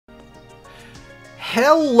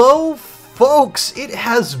Hello, folks! It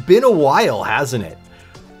has been a while, hasn't it?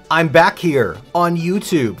 I'm back here on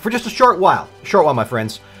YouTube for just a short while. My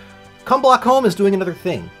friends. Come Block Home is doing another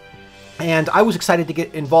thing, and I was excited to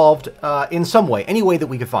get involved in some way, any way that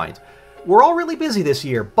we could find. We're all really busy this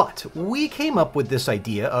year, but we came up with this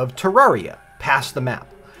idea of Terraria, Pass the Map.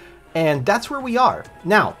 And that's where we are.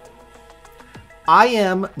 Now, I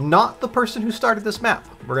am not the person who started this map.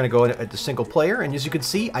 We're going to go at the single player, and as you can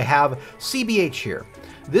see, I have CBH here.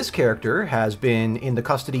 This character has been in the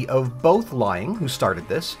custody of both Lying, who started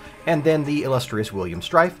this, and then the illustrious William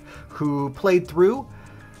Strife, who played through.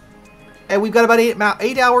 And we've got about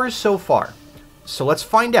 8 hours so far. So let's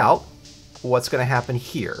find out what's going to happen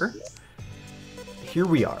here. Here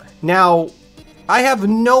we are. Now, I have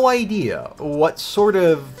no idea what sort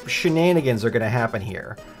of shenanigans are going to happen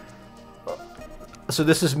here. So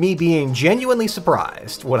this is me being genuinely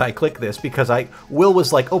surprised when I click this, because Will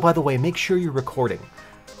was like, oh, by the way, make sure you're recording.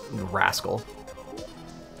 Rascal.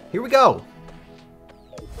 Here we go.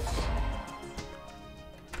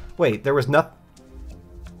 Wait, there was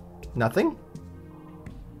nothing?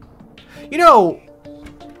 You know,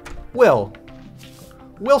 Will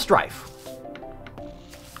Strife.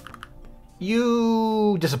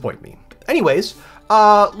 You disappoint me. Anyways,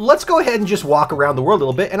 let's go ahead and just walk around the world a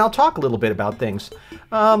little bit, and I'll talk a little bit about things.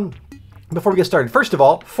 Before we get started, first of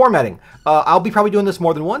all, formatting. I'll be probably doing this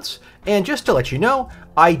more than once, and just to let you know,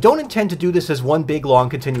 I don't intend to do this as one big, long,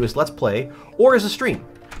 continuous Let's Play, or as a stream.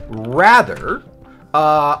 Rather,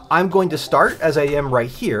 I'm going to start as I am right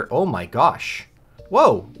here. Oh my gosh.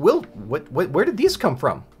 Whoa, Will, where did these come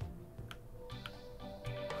from?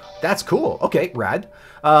 That's cool. Okay, rad.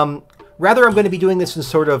 Rather, I'm going to be doing this in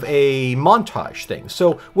sort of a montage thing.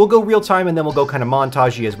 So we'll go real time, and then we'll go kind of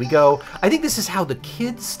montagey as we go. I think this is how the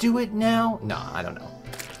kids do it now. No, I don't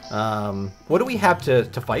know. What do we have to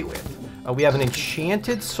fight with? We have an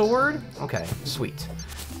enchanted sword. Okay, sweet.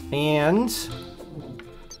 And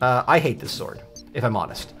I hate this sword, if I'm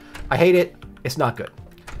honest. I hate it. It's not good.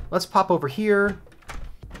 Let's pop over here.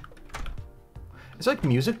 Is there like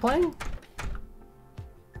music playing?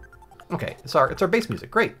 Okay, it's our base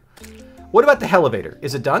music. Great. What about the elevator?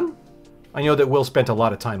 Is it done? I know that Will spent a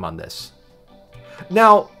lot of time on this.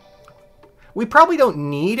 Now, we probably don't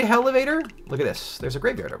need a elevator. Look at this. There's a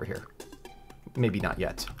graveyard over here. Maybe not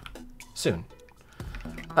yet. Soon.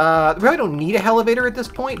 We probably don't need a elevator at this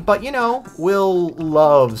point, but you know, Will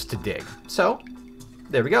loves to dig. So,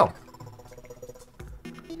 there we go.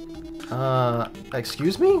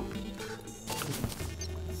 Excuse me?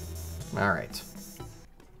 Alright.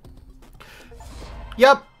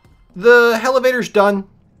 Yep. The elevator's done.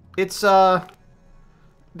 It's,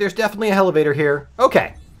 there's definitely a elevator here.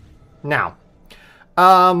 Okay. Now.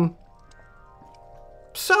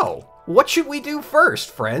 So, what should we do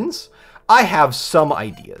first, friends? I have some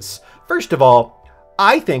ideas. First of all,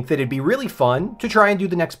 I think that it'd be really fun to try and do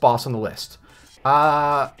the next boss on the list.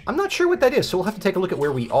 I'm not sure what that is, so we'll have to take a look at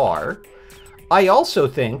where we are. I also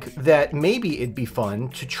think that maybe it'd be fun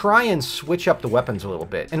to try and switch up the weapons a little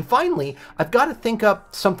bit. And finally, I've got to think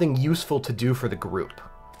up something useful to do for the group.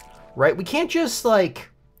 Right? We can't just, like...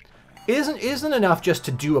 It isn't enough just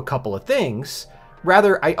to do a couple of things.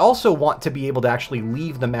 Rather, I also want to be able to actually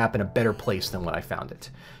leave the map in a better place than when I found it.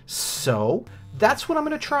 So, that's what I'm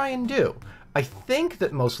going to try and do. I think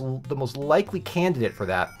that the most likely candidate for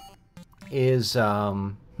that is,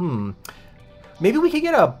 maybe we could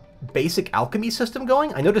get a basic alchemy system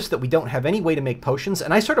going. I noticed that we don't have any way to make potions,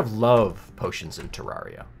 and I sort of love potions in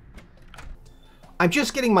Terraria. I'm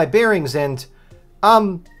just getting my bearings, and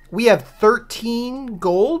we have 13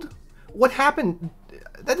 gold? What happened?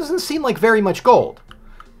 That doesn't seem like very much gold.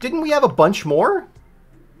 Didn't we have a bunch more?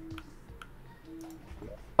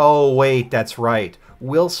 Oh wait, that's right.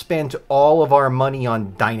 Will spent all of our money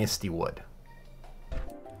on Dynasty Wood.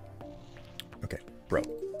 Okay, bro.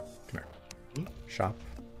 Come here. Shop.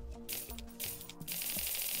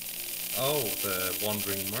 Oh, the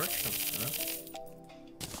wandering merchant, huh?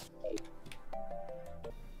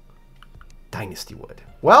 Dynasty Wood.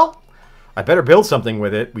 Well, I better build something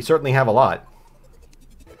with it. We certainly have a lot.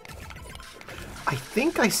 I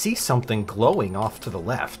think I see something glowing off to the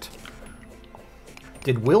left.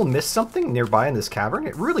 Did Will miss something nearby in this cavern?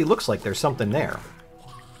 It really looks like there's something there.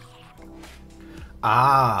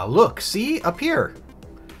 Ah, look, see? Up here.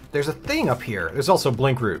 There's a thing up here. There's also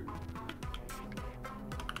Blinkroot.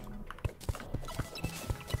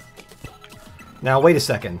 Now, wait a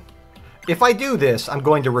second. If I do this, I'm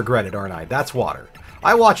going to regret it, aren't I? That's water.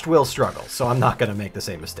 I watched Will struggle, so I'm not going to make the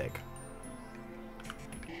same mistake.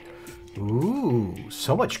 Ooh,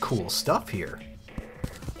 so much cool stuff here.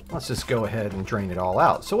 Let's just go ahead and drain it all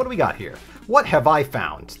out. So what do we got here? What have I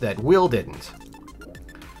found that Will didn't?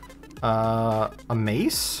 A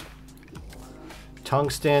mace,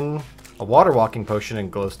 tungsten, a water walking potion,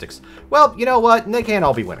 and glow sticks. Well, you know what? They can't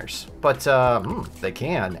all be winners. But they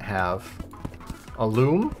can have a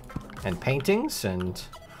loom and paintings and,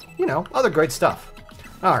 you know, other great stuff.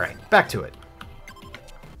 Alright, back to it.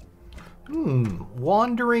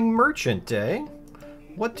 Wandering merchant, eh?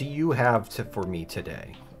 What do you have for me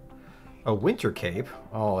today? A winter cape?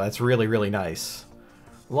 Oh, that's really, really nice.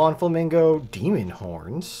 Lawn flamingo, demon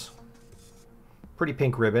horns. Pretty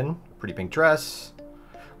pink ribbon, pretty pink dress.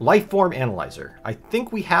 Life form analyzer. I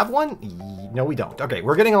think we have one? No, we don't. Okay,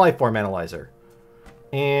 we're getting a life form analyzer.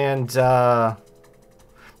 And,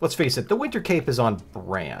 let's face it, the winter cape is on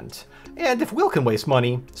brand. And if Will can waste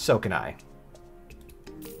money, so can I.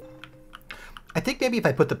 I think maybe if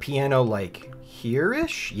I put the piano, like,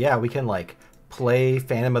 here-ish? Yeah, we can, like, play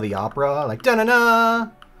Phantom of the Opera, like, da-na-na!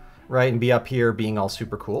 Right, and be up here being all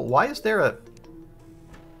super cool. Why is there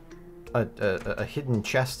a hidden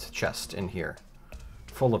chest in here?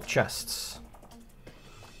 Full of chests.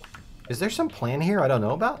 Is there some plan here I don't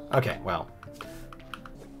know about? Okay, well.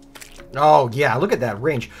 Oh, yeah, look at that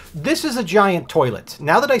range. This is a giant toilet.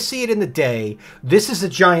 Now that I see it in the day, this is a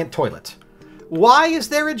giant toilet. Why is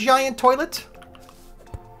there a giant toilet?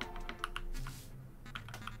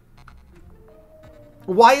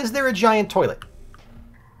 Why is there a giant toilet?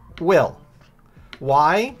 Will,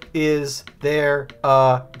 why is there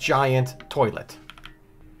a giant toilet?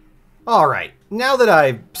 Alright, now that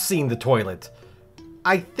I've seen the toilet,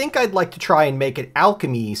 I think I'd like to try and make an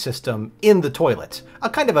alchemy system in the toilet. A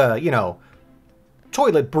kind of a, you know,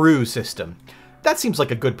 toilet brew system. That seems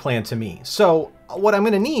like a good plan to me. So what I'm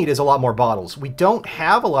going to need is a lot more bottles. We don't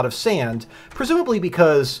have a lot of sand, presumably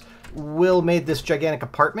because Will made this gigantic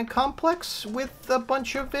apartment complex with a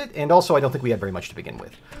bunch of it, and also I don't think we had very much to begin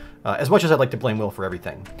with. As much as I'd like to blame Will for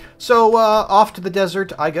everything. So, off to the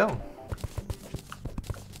desert I go.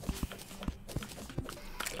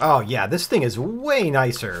 Oh yeah, this thing is way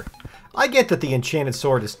nicer. I get that the enchanted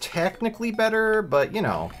sword is technically better, but you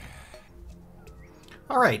know.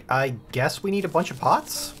 Alright, I guess we need a bunch of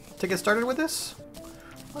pots to get started with this.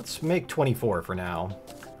 Let's make 24 for now.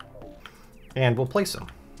 And we'll place them.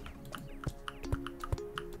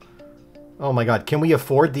 Oh my god, can we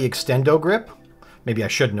afford the extendo grip? Maybe I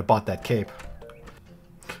shouldn't have bought that cape.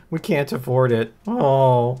 We can't afford it.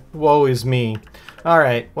 Oh, woe is me.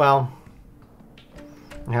 Alright, well,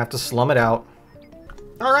 I have to slum it out.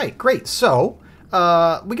 Alright, great. So,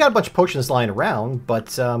 we got a bunch of potions lying around,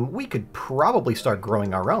 but we could probably start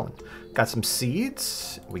growing our own. Got some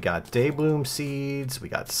seeds. We got daybloom seeds. We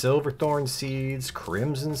got silverthorn seeds,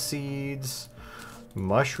 crimson seeds,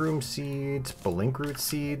 mushroom seeds, blinkroot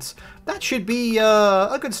seeds. That should be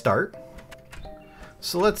a good start.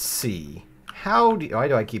 So let's see. Why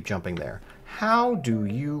do I keep jumping there? How do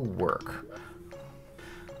you work?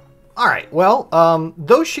 Alright, well,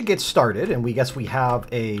 those should get started, and we guess we have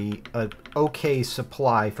a okay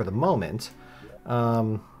supply for the moment.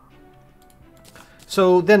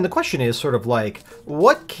 So then the question is sort of like,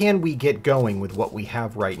 what can we get going with what we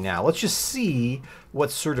have right now? Let's just see what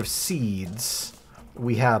sort of seeds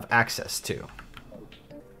we have access to.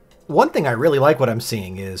 One thing I really like what I'm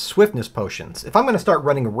seeing is swiftness potions. If I'm going to start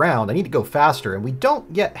running around, I need to go faster, and we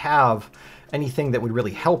don't yet have anything that would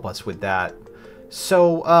really help us with that.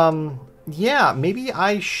 So, yeah, maybe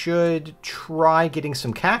I should try getting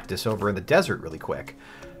some cactus over in the desert really quick.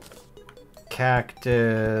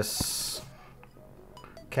 Cactus.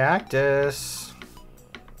 Cactus.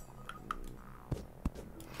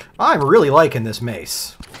 I'm really liking this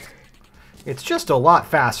mace. It's just a lot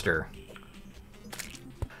faster.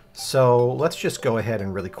 So let's just go ahead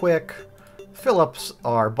and really quick fill up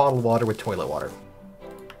our bottled water with toilet water.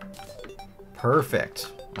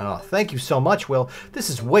 Perfect. Oh, thank you so much, Will. This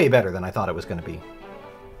is way better than I thought it was going to be.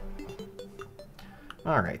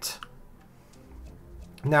 Alright.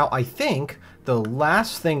 Now, I think the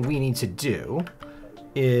last thing we need to do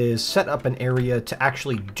is set up an area to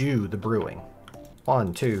actually do the brewing.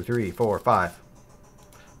 1, 2, 3, 4, 5.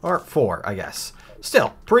 Or 4, I guess.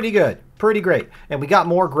 Still, pretty good. Pretty great. And we got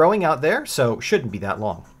more growing out there, so shouldn't be that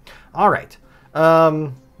long. Alright.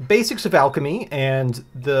 Basics of alchemy and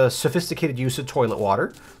the sophisticated use of toilet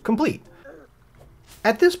water complete.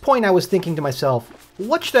 At this point, I was thinking to myself,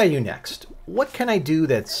 what should I do next? What can I do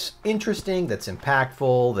that's interesting, that's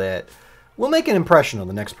impactful, that will make an impression on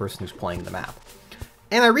the next person who's playing the map?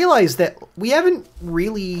 And I realized that we haven't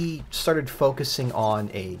really started focusing on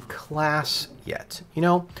a class yet. You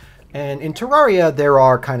know, And in Terraria, there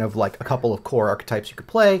are kind of like a couple of core archetypes you could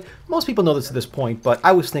play. Most people know this at this point, but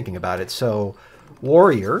I was thinking about it. So,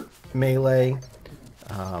 warrior, melee,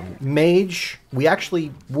 mage. We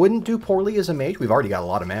actually wouldn't do poorly as a mage. We've already got a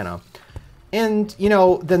lot of mana. And, you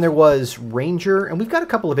know, then there was ranger, and we've got a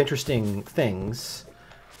couple of interesting things.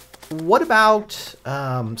 What about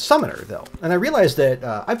Summoner, though? And I realized that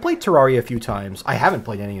I've played Terraria a few times. I haven't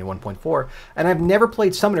played any in 1.4, and I've never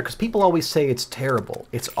played Summoner because people always say it's terrible,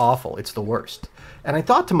 it's awful, it's the worst. And I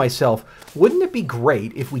thought to myself, wouldn't it be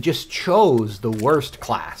great if we just chose the worst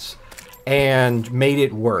class and made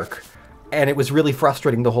it work? And it was really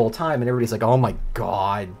frustrating the whole time, and everybody's like, oh my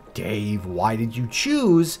god, Dave, why did you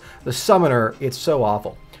choose the Summoner? It's so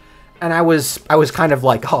awful. And I was kind of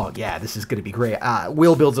like, oh yeah, this is going to be great.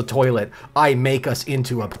 Will builds a toilet. I make us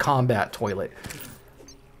into a combat toilet.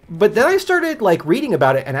 But then I started like reading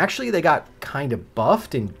about it, and actually they got kind of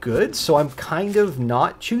buffed and good, so I'm kind of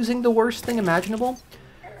not choosing the worst thing imaginable.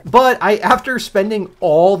 But after spending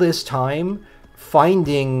all this time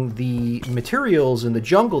finding the materials in the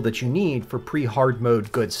jungle that you need for pre-hard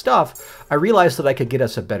mode good stuff, I realized that I could get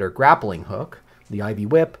us a better grappling hook, the Ivy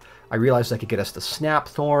Whip. I realized I could get us the Snap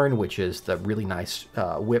Thorn, which is the really nice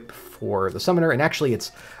whip for the Summoner. And actually,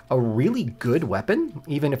 it's a really good weapon,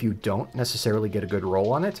 even if you don't necessarily get a good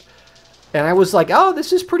roll on it. And I was like, oh,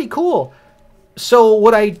 this is pretty cool. So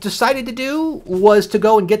what I decided to do was to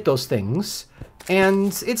go and get those things. And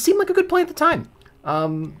it seemed like a good plan at the time.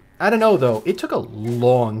 I don't know, though. It took a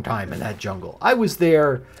long time in that jungle. I was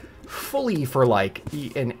there fully for like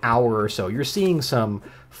an hour or so. You're seeing some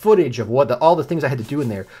footage of all the things I had to do in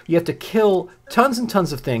there. You have to kill tons and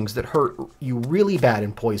tons of things that hurt you really bad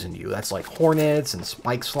and poison you. That's like hornets and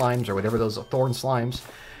spike slimes or whatever those thorn slimes.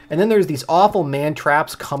 And then there's these awful man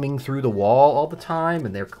traps coming through the wall all the time,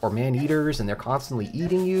 and or man eaters, and they're constantly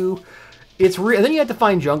eating you. And then you have to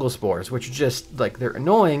find jungle spores, which are just like, they're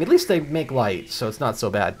annoying. At least they make light, so it's not so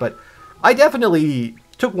bad. But I definitely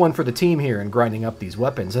took one for the team here in grinding up these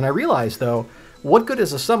weapons. And I realized, though, what good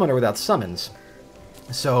is a summoner without summons?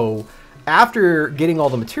 So after getting all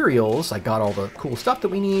the materials, I got all the cool stuff that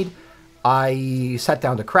we need. I sat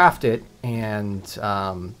down to craft it and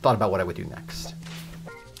thought about what I would do next.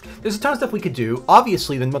 There's a ton of stuff we could do.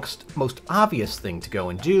 Obviously, the most obvious thing to go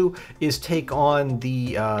and do is take on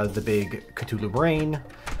the big Cthulhu brain.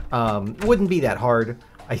 Wouldn't be that hard,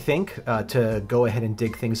 I think, to go ahead and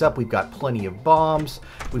dig things up. We've got plenty of bombs.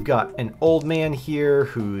 We've got an old man here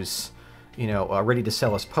who's, you know, ready to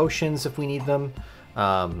sell us potions if we need them.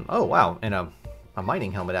 Oh, wow, and a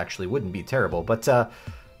mining helmet actually wouldn't be terrible, but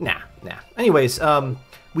nah. Anyways,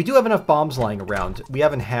 we do have enough bombs lying around. We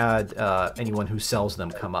haven't had anyone who sells them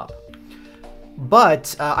come up.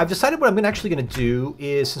 But I've decided what I'm actually going to do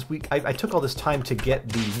is, since I took all this time to get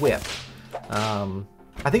the whip,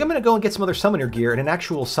 I think I'm going to go and get some other summoner gear and an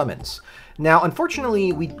actual summons. Now,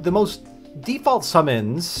 unfortunately, the most default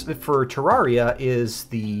summons for Terraria is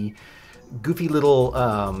the goofy little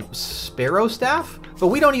sparrow staff, but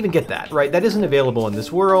we don't even get that, right? That isn't available in this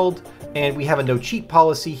world, and we have a no cheat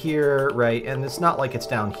policy here, right? And it's not like it's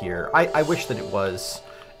down here. I wish that it was.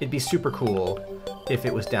 It'd be super cool if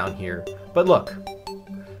it was down here, but look,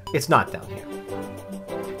 it's not down here.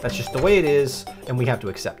 That's just the way it is, and we have to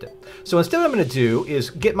accept it. So instead what I'm going to do is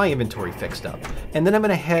get my inventory fixed up, and then I'm going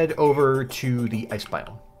to head over to the ice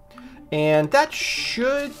biome. And that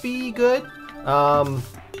should be good.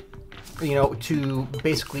 You know, to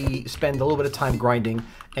basically spend a little bit of time grinding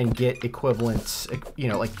and get equivalents, you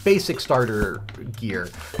know, like basic starter gear.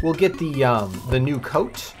 We'll get the new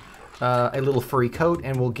coat, a little furry coat,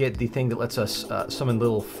 and we'll get the thing that lets us summon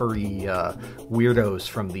little furry weirdos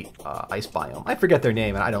from the ice biome. I forget their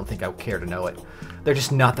name, and I don't think I care to know it. They're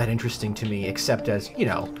just not that interesting to me, except as, you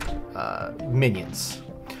know, minions.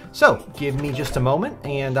 So, give me just a moment,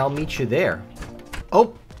 and I'll meet you there.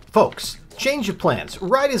 Oh, folks. Change of plans.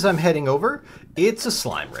 Right as I'm heading over, it's a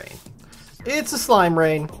slime rain. It's a slime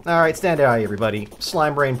rain. Alright, stand by everybody.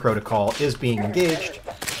 Slime rain protocol is being engaged.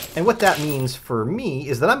 And what that means for me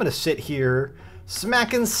is that I'm going to sit here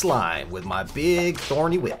smacking slime with my big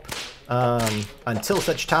thorny whip. Until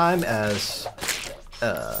such time as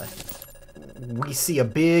we see a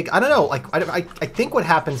big... I don't know, like I think what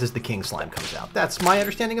happens is the king slime comes out. That's my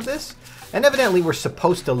understanding of this. And evidently we're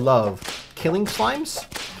supposed to love killing slimes.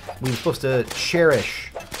 We're supposed to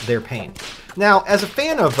cherish their pain. Now, as a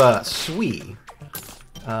fan of Sui,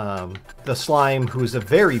 the slime who's a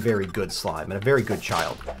very, very good slime and a very good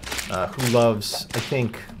child, who loves, I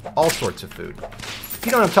think, all sorts of food. If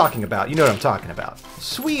you know what I'm talking about, you know what I'm talking about.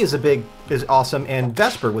 Sui is awesome, and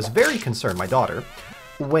Vesper was very concerned, my daughter,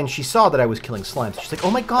 when she saw that I was killing slimes. She's like,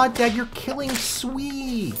 oh my god, Dad, you're killing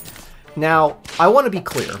Sui! Now, I want to be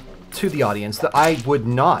clear to the audience that I would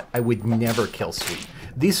never kill Sweet.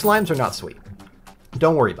 These slimes are not sweet.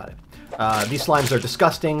 Don't worry about it. These slimes are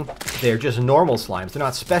disgusting. They're just normal slimes. They're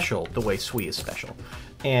not special the way Sweet is special.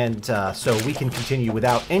 And so we can continue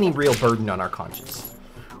without any real burden on our conscience.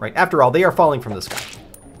 Right? After all, they are falling from the sky.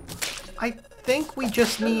 I think we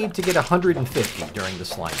just need to get 150 during the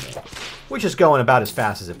slime game, which is going about as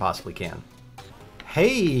fast as it possibly can.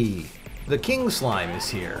 Hey, the king slime is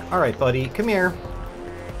here. All right, buddy, come here.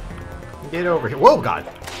 Get over here. Whoa, God.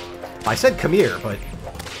 I said come here, but...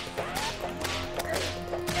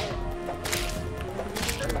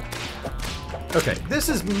 Okay,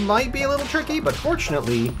 this might be a little tricky, but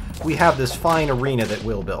fortunately, we have this fine arena that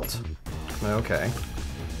Will built. Okay.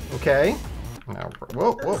 Okay. Now,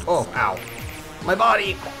 whoa, whoa, oh, ow. My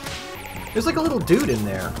body! There's like a little dude in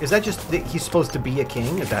there. Is that just that he's supposed to be a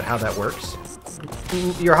king? Is that how that works?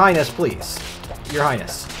 Your Highness, please. Your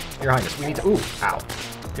Highness. Your Highness, we need to... Ooh, ow.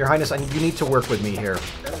 Your Highness, you need to work with me here.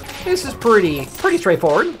 This is pretty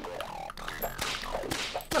straightforward.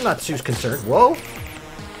 I'm not too concerned. Whoa.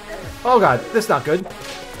 Oh god, this is not good.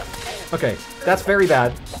 Okay, that's very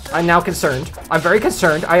bad. I'm now concerned. I'm very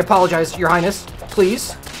concerned. I apologize, Your Highness.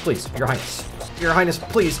 Please. Please, Your Highness. Your Highness,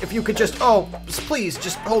 please, if you could just... Oh, please,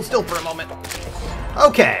 just hold still for a moment.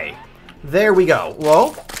 Okay. There we go.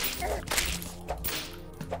 Whoa.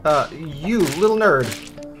 You little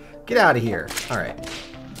nerd. Get out of here. Alright.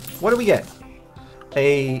 What do we get?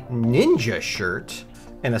 A ninja shirt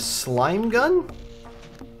and a slime gun?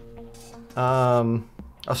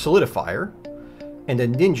 A solidifier and a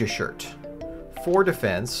ninja shirt. 4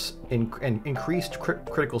 defense and increased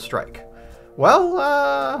critical strike.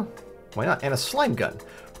 Well, why not? And a slime gun.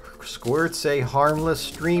 Squirts a harmless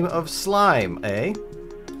stream of slime, eh?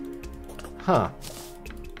 Huh.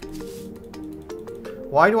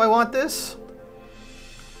 Why do I want this?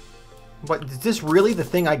 But is this really the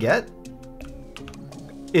thing I get?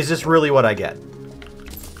 Is this really what I get?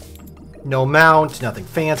 No mount, nothing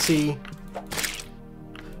fancy.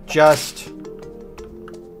 Just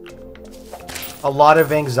a lot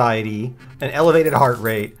of anxiety, an elevated heart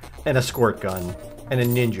rate, and a squirt gun, and a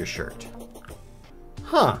ninja shirt.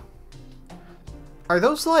 Huh. Are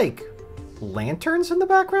those like lanterns in the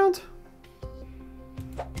background?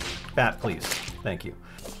 Bat, please. Thank you.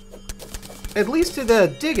 At least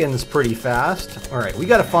the digging's pretty fast. Alright, we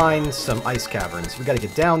gotta find some ice caverns. We gotta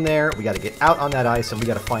get down there, we gotta get out on that ice, and we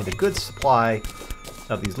gotta find a good supply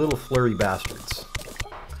of these little flurry bastards.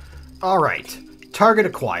 Alright, target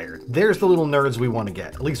acquired. There's the little nerds we want to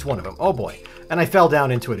get. At least one of them. Oh boy. And I fell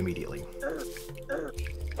down into it immediately.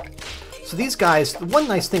 So these guys, the one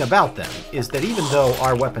nice thing about them is that even though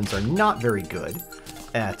our weapons are not very good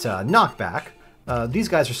at knockback, these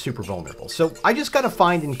guys are super vulnerable. So I just gotta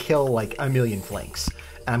find and kill like a million flanks.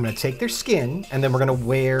 And I'm gonna take their skin, and then we're gonna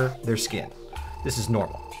wear their skin. This is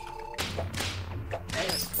normal.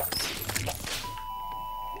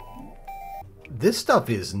 This stuff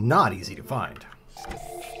is not easy to find.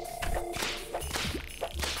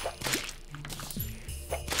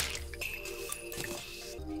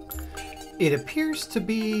 It appears to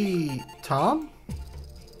be Tom?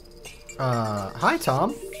 Hi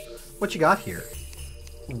Tom. What you got here?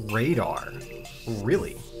 Radar.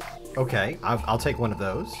 Really? Okay, I'll take one of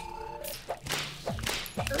those.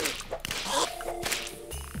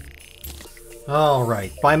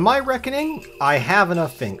 Alright, by my reckoning, I have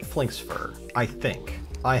enough flinx fur. I think.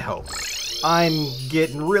 I hope. I'm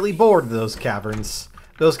getting really bored of those caverns.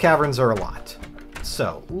 Those caverns are a lot.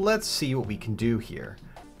 So, let's see what we can do here.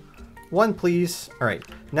 One, please. Alright,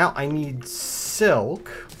 now I need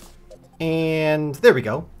silk. And there we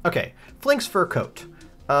go. Okay, flinx fur coat.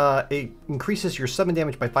 It increases your summon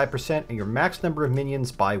damage by 5% and your max number of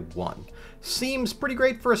minions by 1. Seems pretty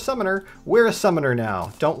great for a summoner. We're a summoner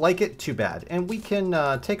now. Don't like it? Too bad. And we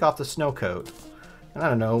can take off the snow coat. And I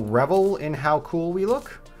don't know, revel in how cool we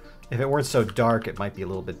look? If it weren't so dark, it might be a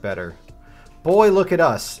little bit better. Boy, look at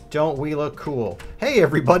us. Don't we look cool? Hey,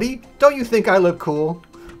 everybody. Don't you think I look cool?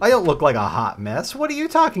 I don't look like a hot mess. What are you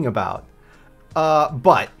talking about?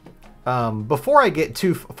 Before I get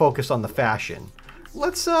too focused on the fashion,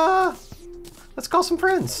 let's call some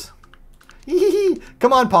friends.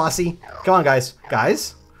 Come on, posse. Come on, guys.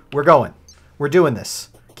 Guys, we're going. We're doing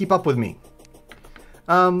this. Keep up with me.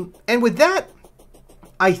 And with that,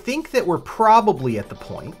 I think that we're probably at the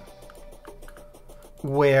point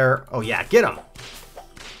where... Oh, yeah, get him.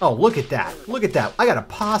 Oh, look at that. Look at that. I got a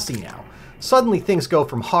posse now. Suddenly things go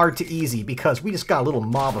from hard to easy because we just got a little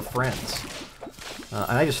mob of friends.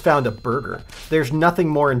 And I just found a burger. There's nothing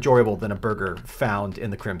more enjoyable than a burger found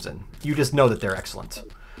in the Crimson. You just know that they're excellent.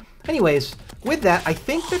 Anyways, with that, I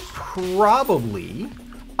think that probably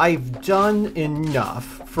I've done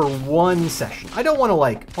enough for one session. I don't want to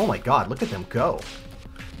like, oh my god, look at them go.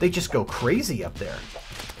 They just go crazy up there.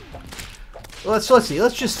 Let's see.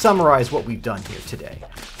 Let's just summarize what we've done here today.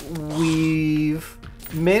 We've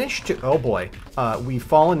managed to, oh boy, we've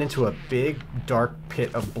fallen into a big dark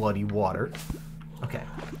pit of bloody water. Okay.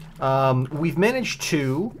 We've managed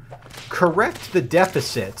to correct the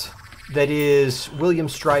deficit that is William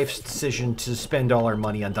Strife's decision to spend all our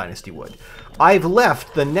money on Dynasty Wood. I've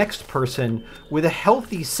left the next person with a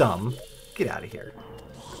healthy sum. Get out of here.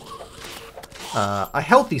 A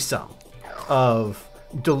healthy sum of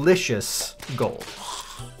delicious gold,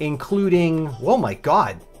 including, oh my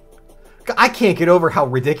god, I can't get over how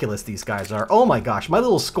ridiculous these guys are. Oh my gosh, my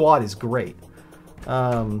little squad is great.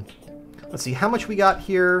 Let's see how much we got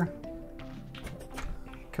here.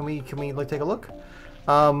 Can we like take a look?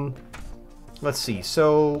 Let's see.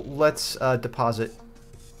 So let's deposit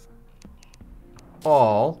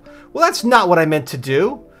all. Well, that's not what I meant to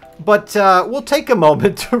do, but we'll take a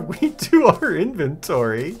moment to redo our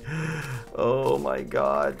inventory. Oh my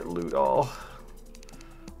god, loot all.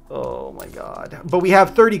 Oh my god. But we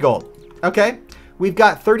have 30 gold. Okay, we've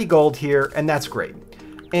got 30 gold here, and that's great.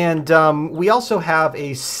 And we also have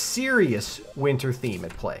a serious winter theme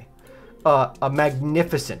at play. A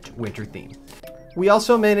magnificent winter theme. We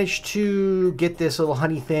also managed to get this little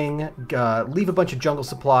honey thing, leave a bunch of jungle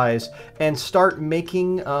supplies, and start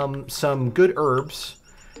making some good herbs.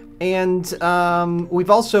 And we've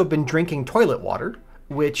also been drinking toilet water,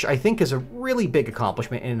 which I think is a really big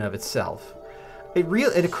accomplishment in and of itself.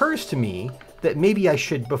 It occurs to me that maybe I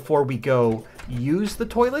should, before we go, use the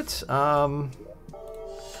toilets. And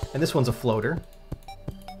this one's a floater.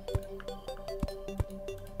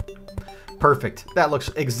 Perfect. That looks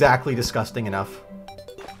exactly disgusting enough.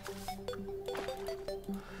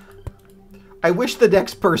 I wish the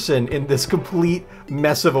next person in this complete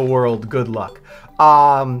mess of a world good luck.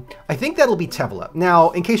 I think that'll be Tevla.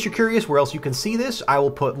 Now, in case you're curious where else you can see this, I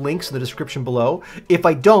will put links in the description below. If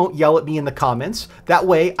I don't, yell at me in the comments. That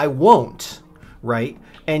way I won't, right?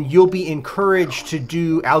 And you'll be encouraged to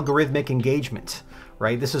do algorithmic engagement,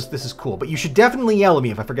 right? This is cool. But you should definitely yell at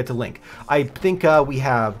me if I forget to link. I think we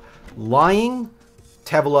have Lying,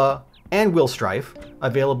 Tevla, and Will Strife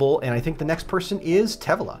available, and I think the next person is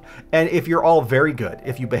Tevla. And if you're all very good,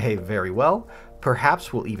 if you behave very well,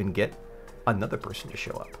 perhaps we'll even get another person to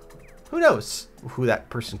show up. Who knows who that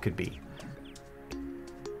person could be?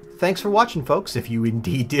 Thanks for watching, folks, if you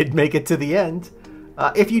indeed did make it to the end.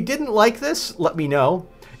 If you didn't like this, let me know.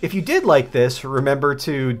 If you did like this, remember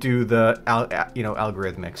to do the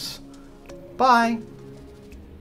algorithmics. Bye!